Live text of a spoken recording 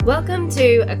Welcome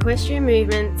to Equestrian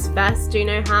Movement's First Do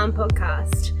No Harm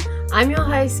podcast. I'm your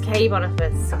host, Katie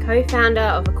Boniface, co-founder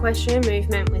of Equestrian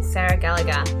Movement with Sarah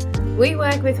Gallagher. We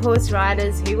work with horse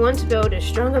riders who want to build a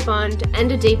stronger bond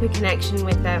and a deeper connection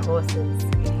with their horses.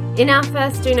 In our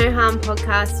First Do No Harm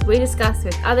podcast, we discuss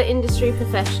with other industry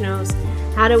professionals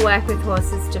how to work with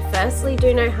horses to firstly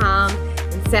do no harm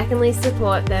and secondly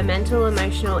support their mental,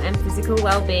 emotional and physical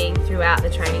well-being throughout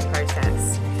the training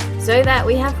process, so that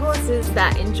we have horses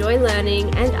that enjoy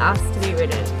learning and us to be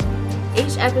ridden.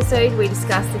 Each episode we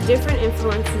discuss the different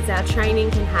influences our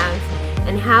training can have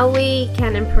and how we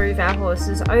can improve our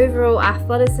horses' overall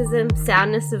athleticism,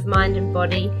 soundness of mind and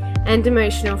body, and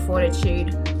emotional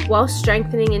fortitude, while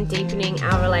strengthening and deepening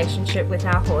our relationship with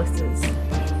our horses.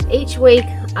 Each week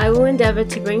I will endeavour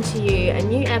to bring to you a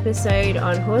new episode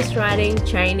on horse riding,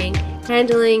 training,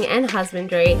 handling and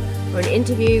husbandry, or an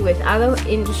interview with other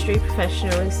industry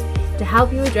professionals to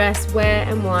help you address where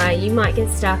and why you might get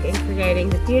stuck in creating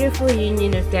the beautiful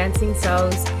union of dancing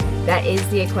souls that is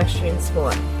the equestrian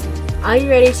sport. Are you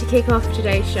ready to kick off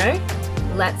today's show?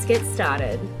 Let's get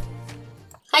started.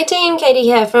 Hi team, Katie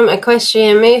here from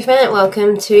Equestrian Movement.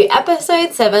 Welcome to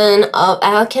episode 7 of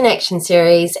our connection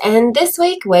series, and this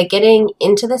week we're getting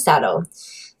into the saddle.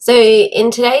 So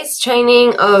in today's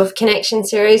training of connection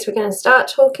series, we're going to start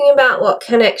talking about what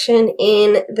connection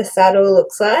in the saddle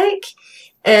looks like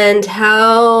and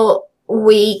how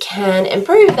we can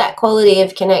improve that quality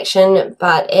of connection,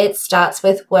 but it starts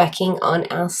with working on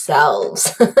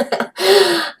ourselves.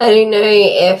 I don't know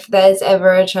if there's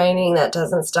ever a training that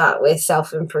doesn't start with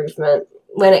self-improvement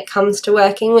when it comes to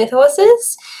working with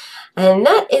horses, and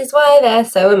that is why they're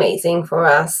so amazing for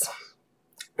us.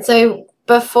 So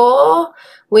before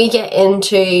we get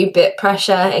into bit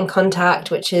pressure and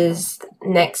contact, which is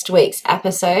next week's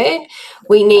episode,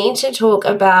 we need to talk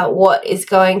about what is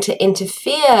going to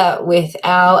interfere with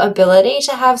our ability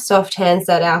to have soft hands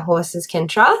that our horses can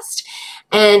trust,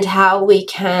 and how we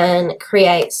can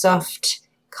create soft,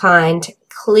 kind,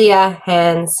 clear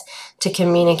hands to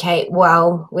communicate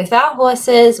well with our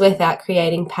horses without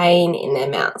creating pain in their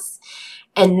mouths.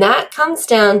 And that comes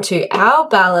down to our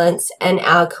balance and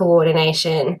our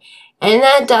coordination. And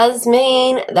that does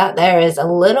mean that there is a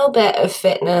little bit of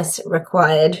fitness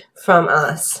required from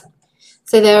us.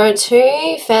 So there are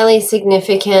 2 fairly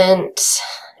significant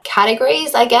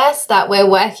categories, I guess, that we're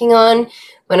working on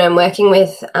when I'm working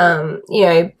with,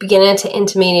 beginner to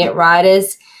intermediate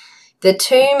riders. The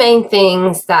 2 main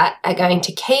things that are going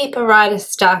to keep a rider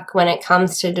stuck when it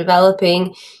comes to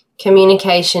developing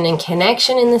communication and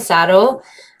connection in the saddle,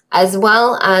 as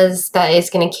well as that is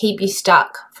going to keep you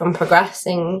stuck from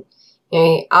progressing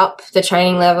up the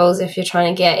training levels if you're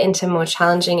trying to get into more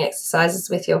challenging exercises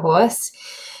with your horse.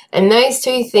 And those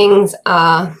 2 things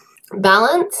are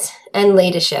balance and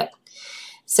leadership.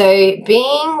 So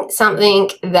being something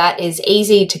that is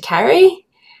easy to carry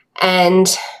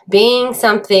and being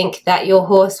something that your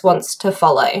horse wants to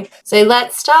follow. So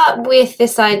let's start with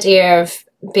this idea of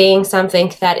being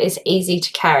something that is easy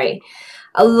to carry.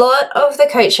 A lot of the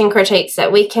coaching critiques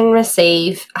that we can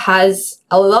receive has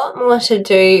a lot more to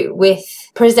do with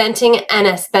presenting an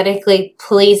aesthetically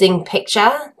pleasing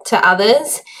picture to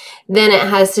others than it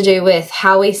has to do with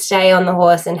how we stay on the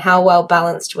horse and how well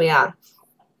balanced we are.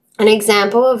 An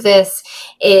example of this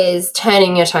is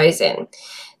turning your toes in.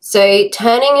 So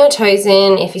turning your toes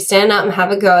in, if you stand up and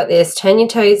have a go at this, turn your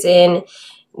toes in.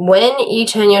 When you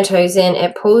turn your toes in,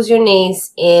 it pulls your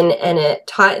knees in and it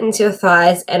tightens your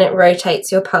thighs and it rotates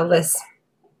your pelvis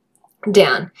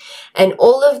down. And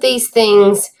all of these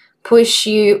things push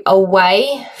you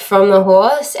away from the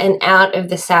horse and out of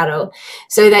the saddle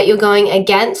so that you're going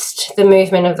against the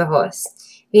movement of the horse.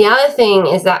 The other thing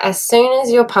is that as soon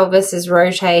as your pelvis is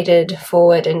rotated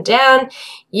forward and down,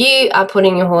 you are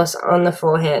putting your horse on the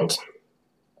forehand.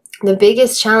 The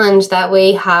biggest challenge that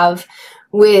we have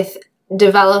with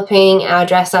developing our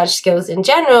dressage skills in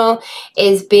general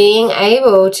is being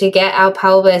able to get our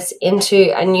pelvis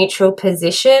into a neutral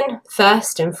position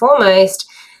first and foremost,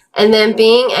 and then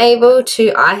being able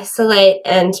to isolate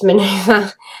and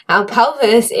maneuver our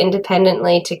pelvis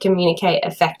independently to communicate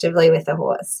effectively with the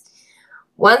horse.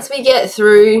 Once we get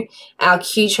through our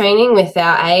cue training with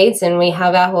our aids and we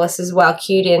have our horses well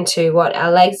cued into what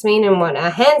our legs mean and what our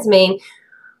hands mean,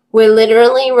 we're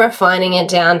literally refining it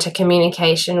down to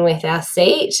communication with our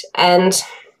seat, and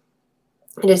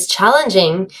it is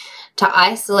challenging to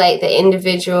isolate the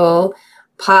individual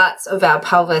parts of our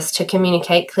pelvis to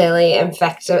communicate clearly and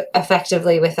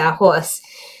effectively with our horse.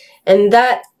 And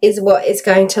that is what is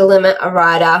going to limit a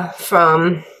rider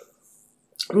from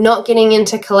not getting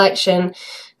into collection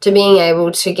to being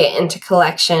able to get into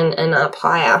collection and up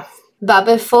higher. But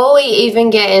before we even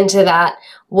get into that,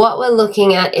 what we're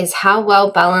looking at is how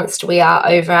well balanced we are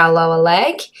over our lower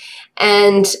leg.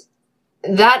 And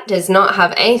that does not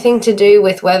have anything to do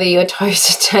with whether your toes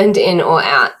are turned in or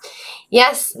out.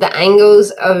 Yes, the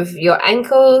angles of your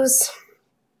ankles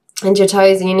and your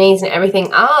toes and your knees and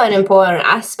everything are an important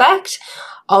aspect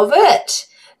of it,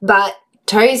 but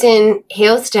toes in,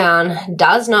 heels down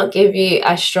does not give you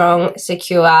a strong,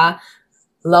 secure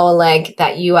lower leg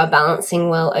that you are balancing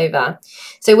well over.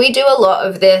 So we do a lot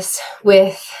of this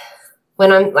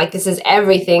this is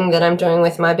everything that I'm doing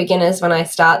with my beginners when I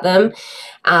start them.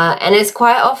 And it's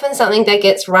quite often something that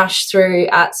gets rushed through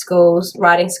at schools,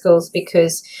 riding schools,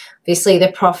 because obviously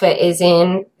the profit is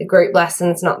in the group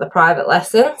lessons, not the private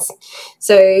lessons.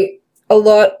 So a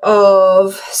lot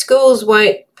of schools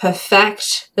won't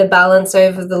perfect the balance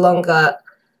over the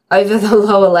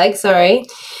lower leg,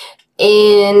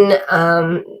 in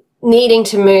needing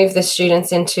to move the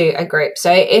students into a group.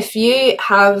 So if you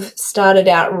have started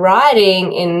out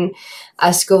riding in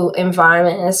a school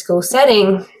environment, in a school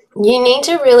setting, you need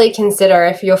to really consider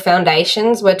if your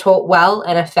foundations were taught well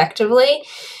and effectively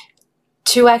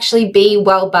to actually be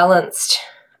well balanced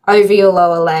over your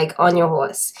lower leg on your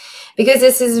horse, because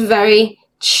this is a very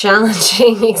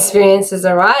challenging experience as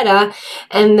a rider.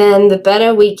 And then the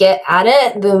better we get at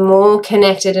it, the more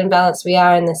connected and balanced we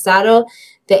are in the saddle,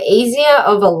 the easier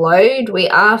of a load we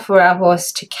are for our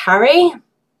horse to carry,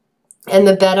 and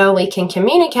the better we can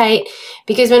communicate,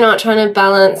 because we're not trying to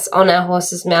balance on our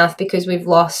horse's mouth because we've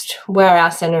lost where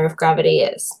our center of gravity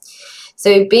is.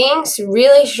 So being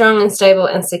really strong and stable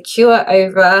and secure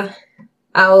over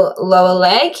our lower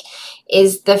leg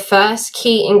is the first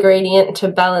key ingredient to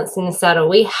balance in the saddle.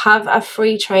 We have a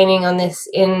free training on this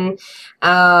in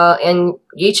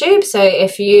YouTube. So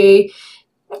if you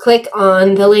click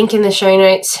on the link in the show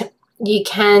notes, you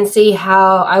can see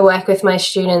how I work with my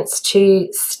students to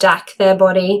stack their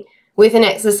body with an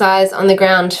exercise on the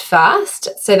ground first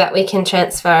so that we can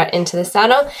transfer it into the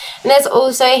saddle. And there's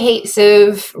also heaps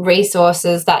of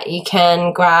resources that you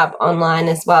can grab online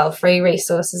as well, free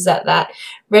resources at that.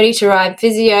 Ready to Ride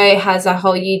Physio has a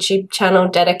whole YouTube channel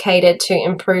dedicated to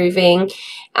improving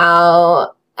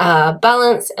our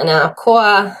balance and our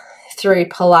core through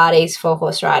Pilates for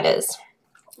horse riders.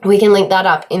 We can link that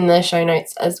up in the show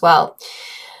notes as well.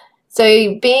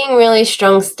 So being really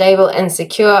strong, stable, and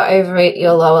secure over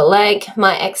your lower leg,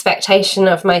 my expectation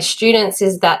of my students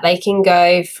is that they can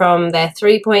go from their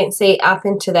 3-point seat up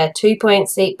into their 2-point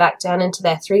seat, back down into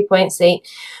their 3-point seat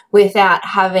without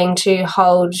having to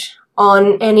hold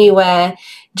on anywhere,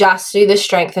 just through the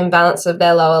strength and balance of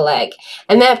their lower leg.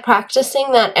 And they're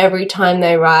practicing that every time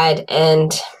they ride,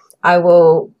 and I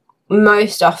will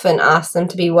most often ask them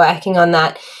to be working on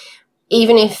that,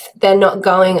 even if they're not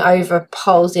going over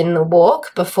poles in the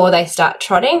walk before they start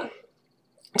trotting,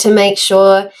 to make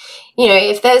sure,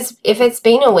 if it's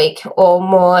been a week or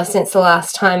more since the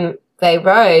last time they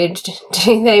rode,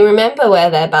 do they remember where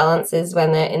their balance is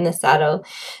when they're in the saddle?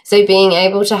 So being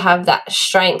able to have that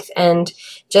strength and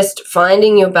just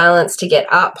finding your balance to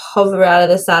get up, hover out of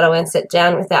the saddle and sit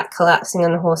down without collapsing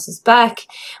on the horse's back.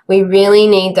 We really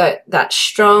need that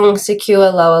strong,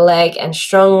 secure lower leg and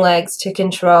strong legs to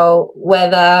control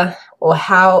whether or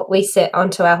how we sit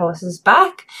onto our horse's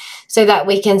back so that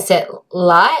we can sit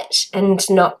light and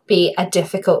not be a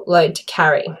difficult load to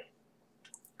carry.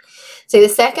 So the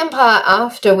second part,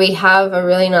 after we have a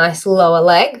really nice lower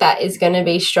leg that is going to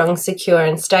be strong, secure,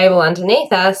 and stable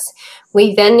underneath us,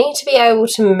 we then need to be able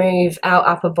to move our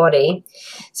upper body.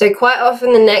 So quite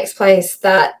often the next place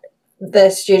that the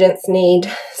students need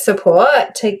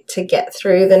support to get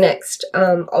through the next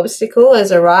obstacle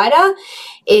as a rider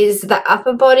is the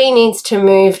upper body needs to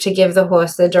move to give the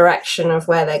horse the direction of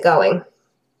where they're going.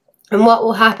 And what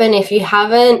will happen if you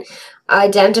haven't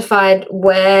identified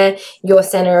where your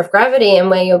center of gravity and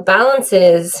where your balance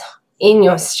is in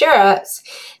your stirrups,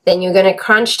 then you're going to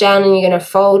crunch down and you're going to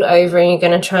fold over and you're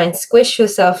going to try and squish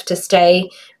yourself to stay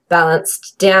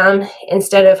balanced down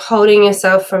instead of holding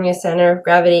yourself from your center of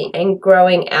gravity and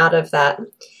growing out of that.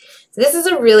 So this is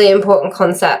a really important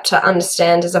concept to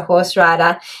understand as a horse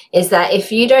rider, is that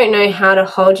if you don't know how to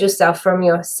hold yourself from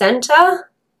your center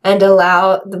and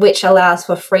which allows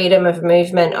for freedom of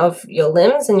movement of your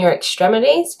limbs and your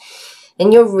extremities,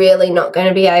 then you're really not going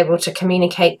to be able to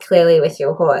communicate clearly with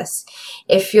your horse.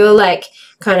 If you're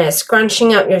kind of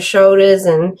scrunching up your shoulders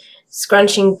and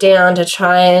scrunching down to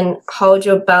try and hold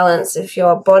your balance, if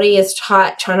your body is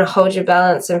tight trying to hold your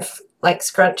balance and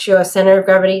scrunch your center of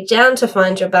gravity down to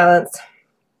find your balance,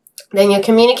 then your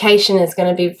communication is going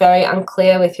to be very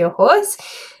unclear with your horse.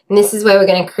 And this is where we're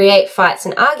going to create fights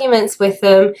and arguments with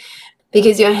them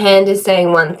because your hand is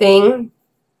saying one thing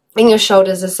and your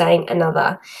shoulders are saying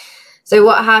another. So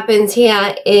what happens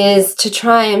here is to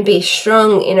try and be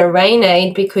strong in a rein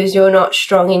aid because you're not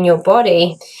strong in your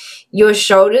body. Your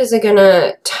shoulders are going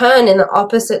to turn in the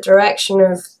opposite direction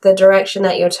of the direction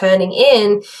that you're turning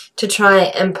in to try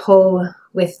and pull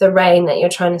with the rein that you're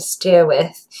trying to steer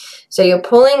with. So you're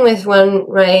pulling with one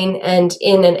rein, and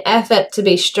in an effort to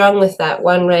be strong with that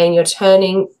one rein, you're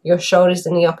turning your shoulders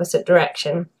in the opposite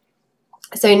direction.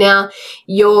 So now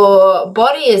your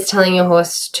body is telling your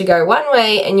horse to go one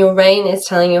way and your rein is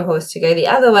telling your horse to go the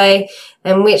other way.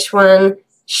 And which one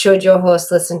should your horse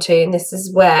listen to? And this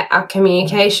is where our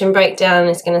communication breakdown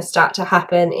is going to start to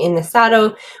happen in the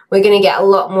saddle. We're going to get a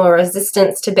lot more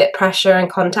resistance to bit pressure and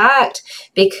contact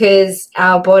because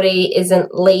our body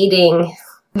isn't leading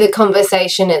the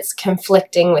conversation, it's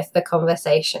conflicting with the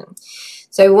conversation.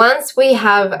 So once we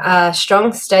have a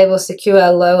strong, stable,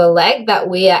 secure lower leg that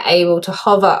we are able to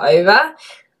hover over,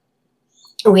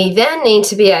 we then need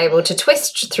to be able to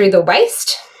twist through the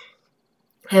waist.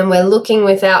 And we're looking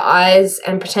with our eyes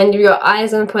and pretend you've got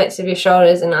eyes on the points of your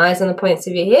shoulders and eyes on the points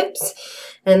of your hips.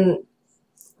 And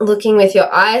looking with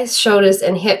your eyes, shoulders,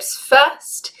 and hips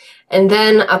first, and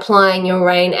then applying your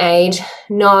rein aid,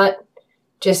 not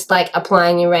just like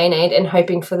applying your rein aid and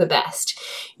hoping for the best.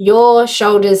 Your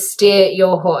shoulders steer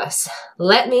your horse.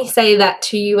 Let me say that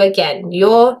to you again.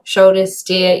 Your shoulders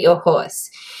steer your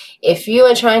horse. If you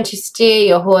are trying to steer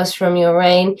your horse from your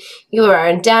rein, you are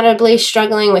undoubtedly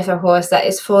struggling with a horse that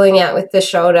is falling out with the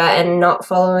shoulder and not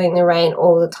following the rein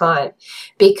all the time.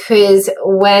 Because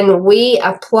when we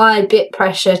apply bit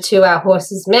pressure to our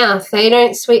horse's mouth, they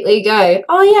don't sweetly go,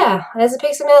 oh yeah, there's a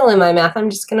piece of metal in my mouth,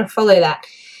 I'm just going to follow that.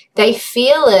 They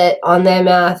feel it on their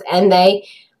mouth and they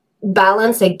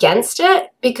balance against it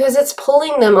because it's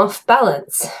pulling them off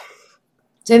balance.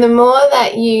 So the more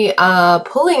that you are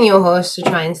pulling your horse to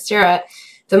try and steer it,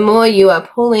 the more you are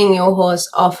pulling your horse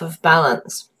off of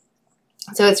balance.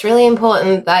 So it's really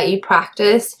important that you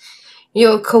practice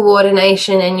your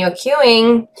coordination and your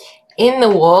cueing in the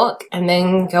walk and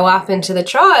then go up into the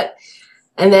trot.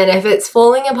 And then if it's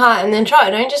falling apart in the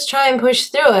trot, don't just try and push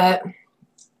through it.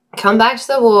 Come back to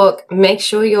the walk, make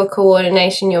sure your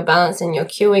coordination, your balance, and your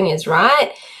cueing is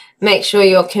right. Make sure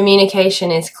your communication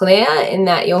is clear in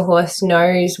that your horse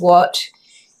knows what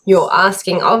you're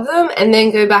asking of them, and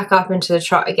then go back up into the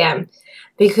trot again.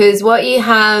 Because what you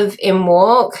have in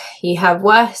walk, you have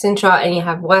worse in trot and you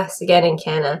have worse again in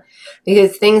canter.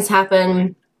 Because things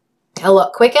happen a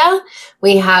lot quicker.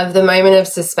 We have the moment of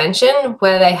suspension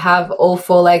where they have all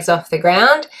four legs off the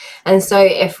ground. And so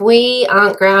if we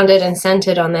aren't grounded and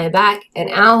centered on their back and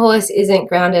our horse isn't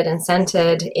grounded and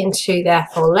centered into their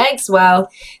four legs well,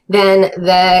 then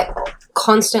they're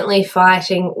constantly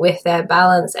fighting with their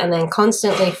balance and then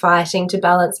constantly fighting to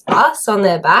balance us on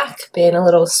their back, being a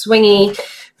little swingy,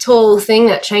 tall thing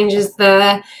that changes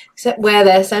where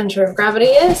their center of gravity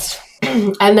is.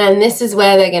 And then this is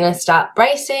where they're going to start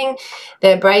bracing.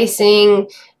 They're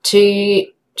bracing to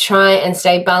try and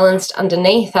stay balanced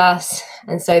underneath us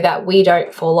and so that we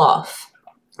don't fall off.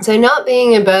 So not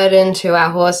being a burden to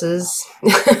our horses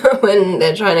when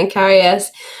they're trying to carry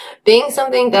us, being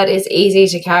something that is easy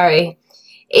to carry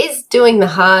is doing the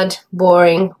hard,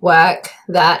 boring work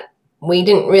that we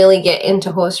didn't really get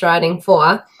into horse riding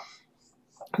for.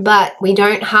 But we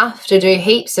don't have to do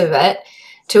heaps of it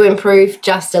to improve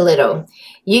just a little.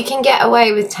 You can get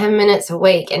away with 10 minutes a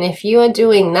week, and if you are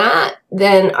doing that,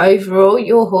 then overall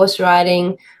your horse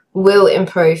riding will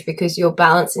improve because your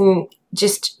balance and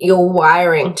just your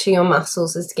wiring to your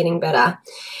muscles is getting better.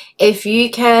 If you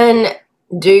can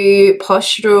do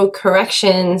postural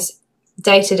corrections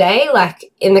day to day,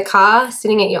 like in the car,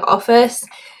 sitting at your office,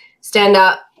 stand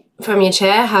up from your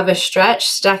chair, have a stretch,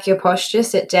 stack your posture,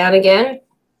 sit down again.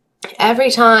 Every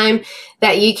time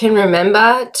that you can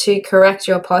remember to correct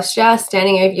your posture,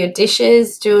 standing over your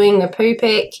dishes, doing the poo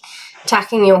pick,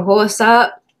 tacking your horse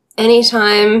up,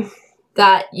 anytime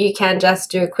that you can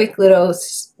just do a quick little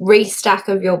restack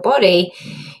of your body,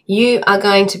 you are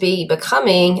going to be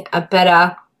becoming a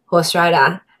better horse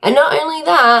rider. And not only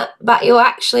that, but you'll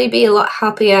actually be a lot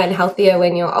happier and healthier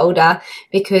when you're older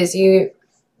because you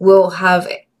will have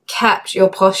kept your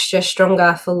posture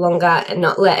stronger for longer and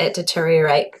not let it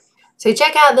deteriorate. So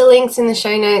check out the links in the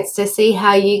show notes to see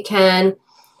how you can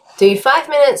do 5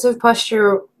 minutes of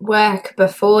posture work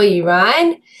before you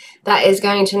ride. That is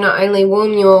going to not only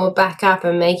warm your back up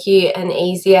and make you an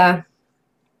easier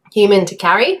human to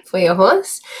carry for your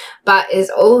horse, but is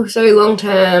also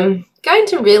long-term going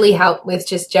to really help with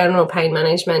just general pain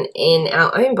management in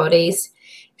our own bodies.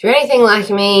 If you're anything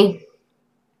like me,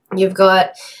 you've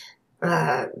got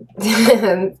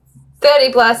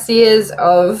 30 plus years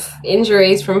of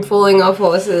injuries from falling off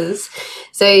horses.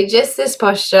 So just this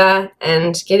posture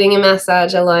and getting a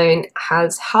massage alone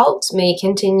has helped me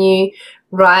continue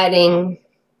riding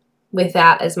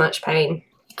without as much pain.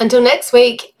 Until next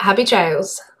week, happy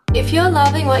trails. If you're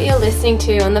loving what you're listening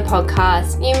to on the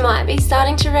podcast, you might be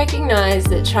starting to recognize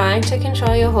that trying to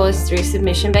control your horse through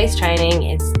submission-based training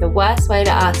is the worst way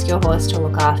to ask your horse to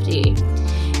look after you.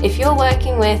 If you're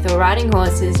working with or riding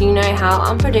horses, you know how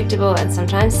unpredictable and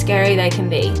sometimes scary they can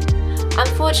be.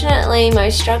 Unfortunately,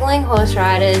 most struggling horse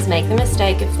riders make the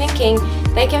mistake of thinking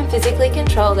they can physically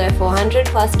control their 400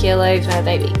 plus kilo fur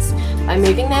babies by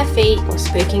moving their feet or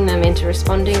spooking them into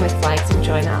responding with flags and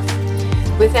join up.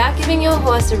 Without giving your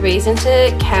horse a reason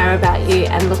to care about you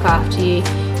and look after you,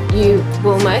 you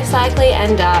will most likely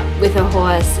end up with a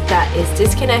horse that is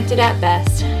disconnected at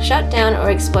best, shut down or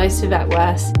explosive at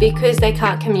worst because they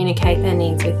can't communicate their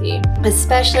needs with you,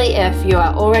 especially if you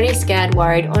are already scared,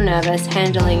 worried or nervous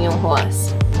handling your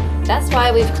horse. That's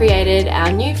why we've created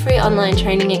our new free online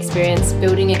training experience,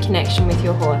 Building a Connection with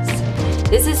Your Horse.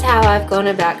 This is how I've gone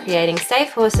about creating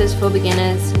safe horses for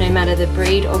beginners, no matter the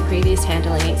breed or previous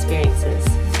handling experiences.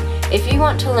 If you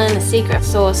want to learn the secret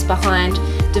sauce behind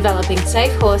developing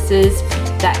safe horses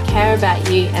that care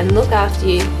about you and look after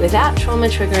you without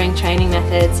trauma-triggering training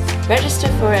methods, register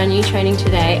for our new training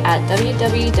today at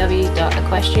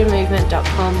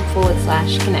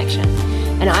www.equestrianmovement.com/connection.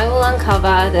 And I will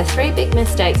uncover the 3 big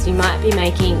mistakes you might be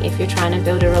making if you're trying to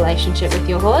build a relationship with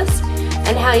your horse,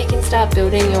 and how you can start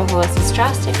building your horse's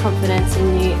trust and confidence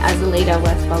in you as a leader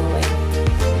worth following.